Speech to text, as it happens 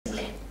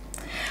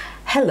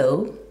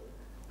Hello,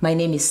 my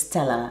name is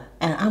Stella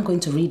and I'm going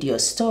to read you a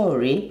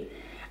story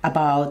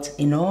about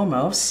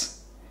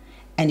Enormouse,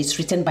 and it's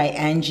written by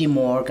Angie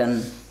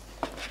Morgan.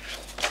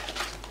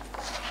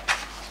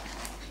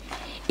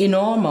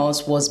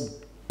 Enormouse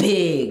was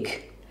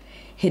big.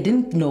 He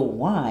didn't know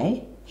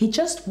why, he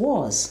just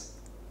was.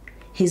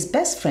 His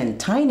best friend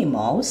Tiny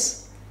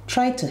Mouse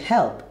tried to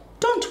help.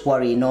 Don't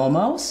worry,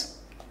 Enormouse.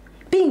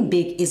 Being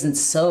big isn't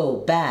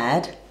so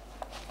bad.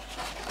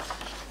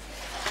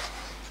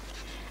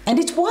 And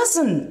it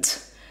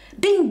wasn't.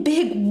 Being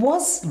big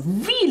was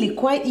really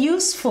quite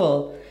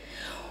useful.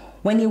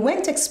 When he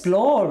went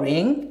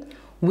exploring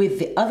with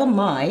the other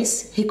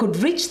mice, he could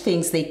reach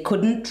things they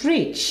couldn't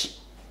reach.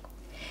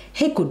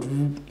 He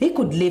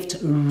could lift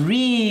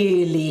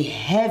really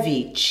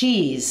heavy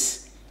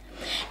cheese.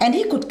 And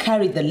he could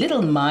carry the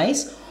little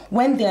mice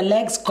when their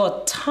legs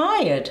got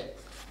tired.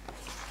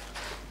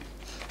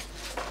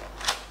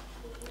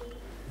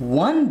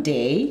 One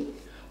day,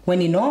 when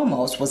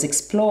Enormouse was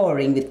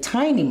exploring with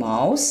Tiny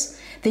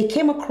Mouse, they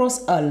came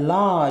across a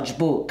large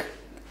book.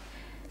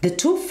 The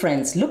two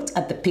friends looked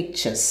at the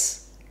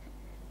pictures.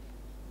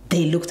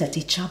 They looked at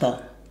each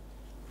other.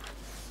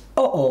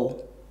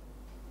 Uh-oh.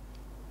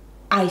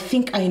 I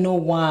think I know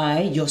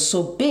why you're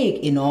so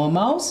big,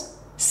 Enormouse,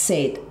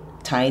 said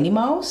Tiny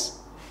Mouse.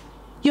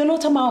 You're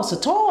not a mouse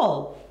at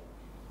all.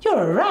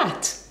 You're a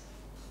rat.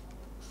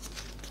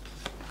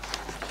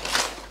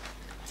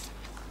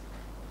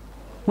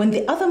 When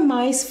the other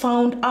mice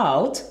found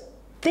out,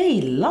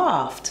 they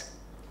laughed.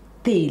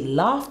 They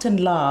laughed and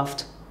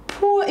laughed.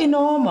 Poor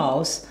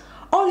Enormouse.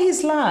 All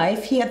his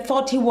life he had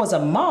thought he was a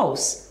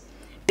mouse.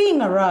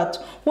 Being a rat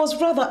was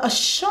rather a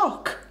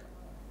shock.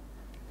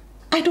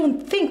 I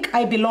don't think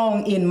I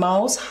belong in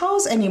Mouse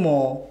house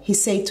anymore, he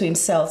said to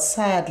himself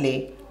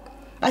sadly.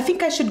 I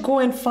think I should go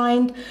and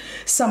find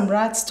some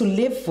rats to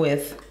live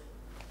with.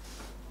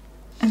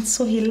 And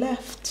so he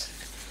left.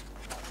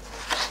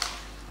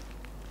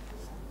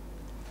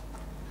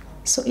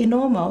 So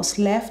Enormouse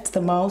left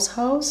the mouse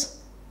house.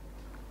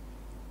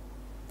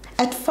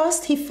 At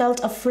first he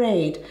felt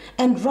afraid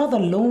and rather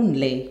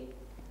lonely.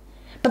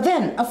 But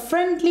then a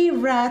friendly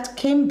rat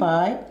came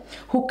by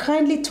who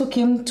kindly took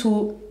him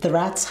to the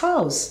rat's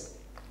house.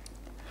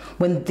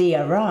 When they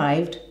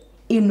arrived,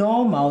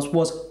 Enormouse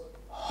was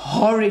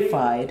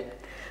horrified.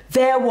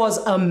 There was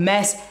a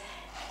mess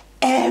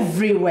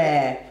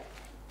everywhere.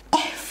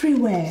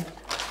 Everywhere.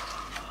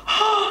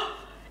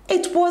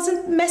 It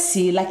wasn't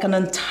messy like an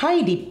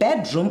untidy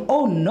bedroom.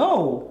 Oh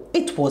no,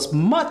 it was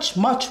much,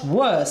 much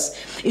worse.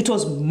 It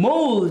was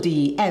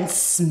moldy and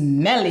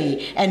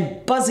smelly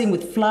and buzzing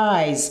with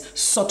flies,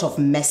 sort of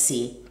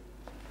messy.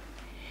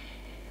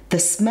 The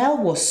smell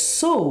was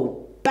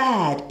so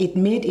bad it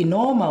made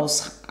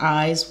Enormouse's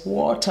eyes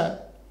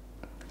water.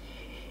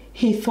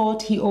 He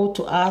thought he ought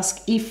to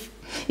ask if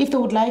they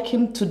would like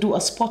him to do a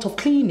spot of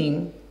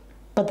cleaning,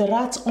 but the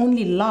rats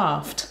only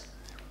laughed.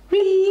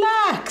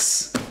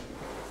 Relax.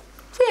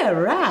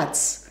 We're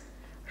rats.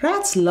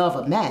 Rats love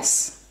a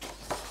mess.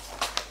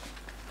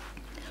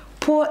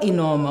 Poor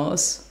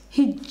Enormouse.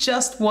 He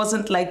just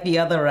wasn't like the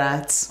other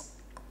rats.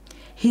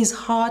 His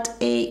heart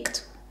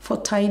ached for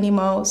Tiny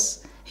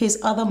Mouse, his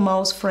other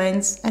mouse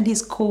friends, and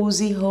his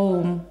cozy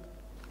home.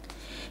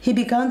 He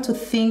began to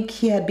think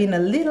he had been a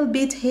little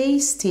bit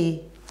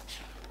hasty.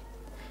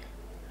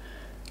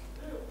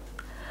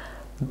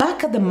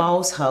 Back at the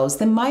mouse house,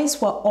 the mice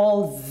were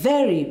all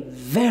very,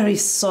 very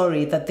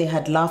sorry that they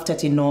had laughed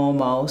at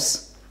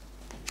Enormouse.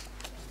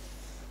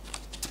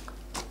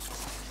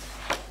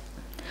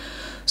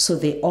 So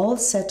they all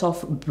set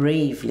off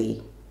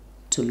bravely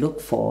to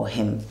look for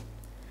him.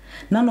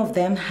 None of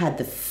them had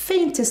the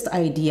faintest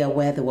idea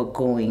where they were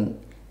going,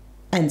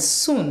 and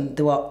soon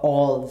they were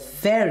all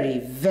very,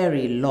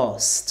 very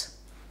lost.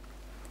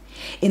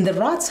 In the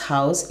rat's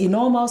house,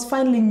 Enormouse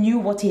finally knew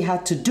what he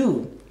had to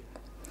do.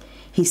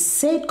 He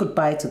said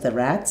goodbye to the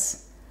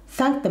rats,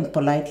 thanked them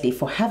politely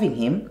for having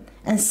him,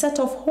 and set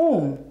off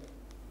home.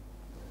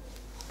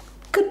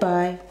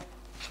 Goodbye.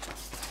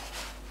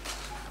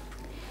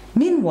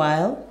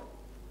 Meanwhile,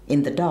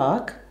 in the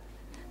dark,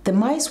 the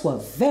mice were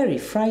very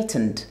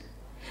frightened.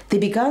 They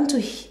began to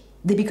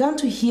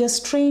hear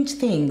strange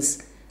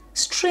things,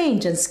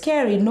 strange and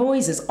scary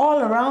noises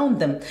all around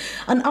them.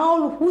 An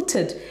owl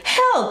hooted.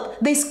 Help!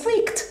 They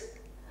squeaked.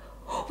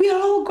 We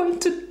are all going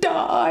to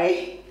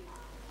die.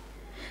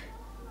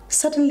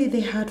 Suddenly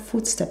they heard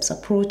footsteps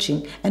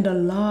approaching and a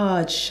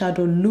large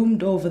shadow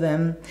loomed over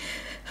them.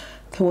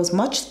 There was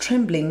much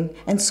trembling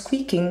and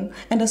squeaking,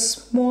 and a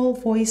small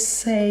voice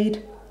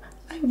said,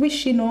 I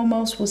wish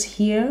Enormouse was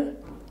here.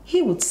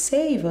 He would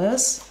save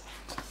us.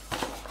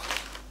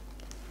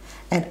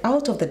 And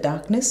out of the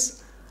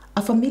darkness,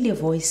 a familiar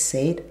voice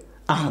said,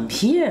 I'm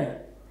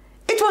here.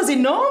 It was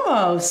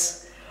Enormouse.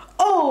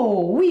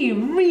 Oh, we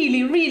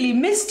really, really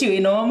missed you,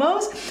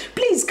 Enormouse.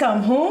 Please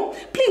come home.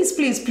 Please,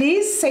 please,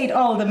 please, said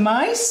all the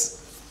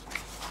mice.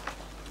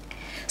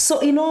 So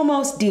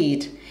Enormouse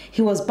did.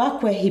 He was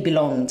back where he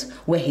belonged,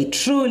 where he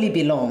truly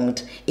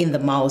belonged, in the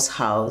mouse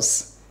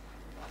house.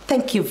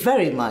 Thank you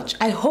very much.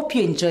 I hope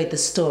you enjoyed the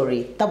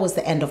story. That was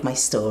the end of my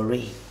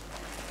story.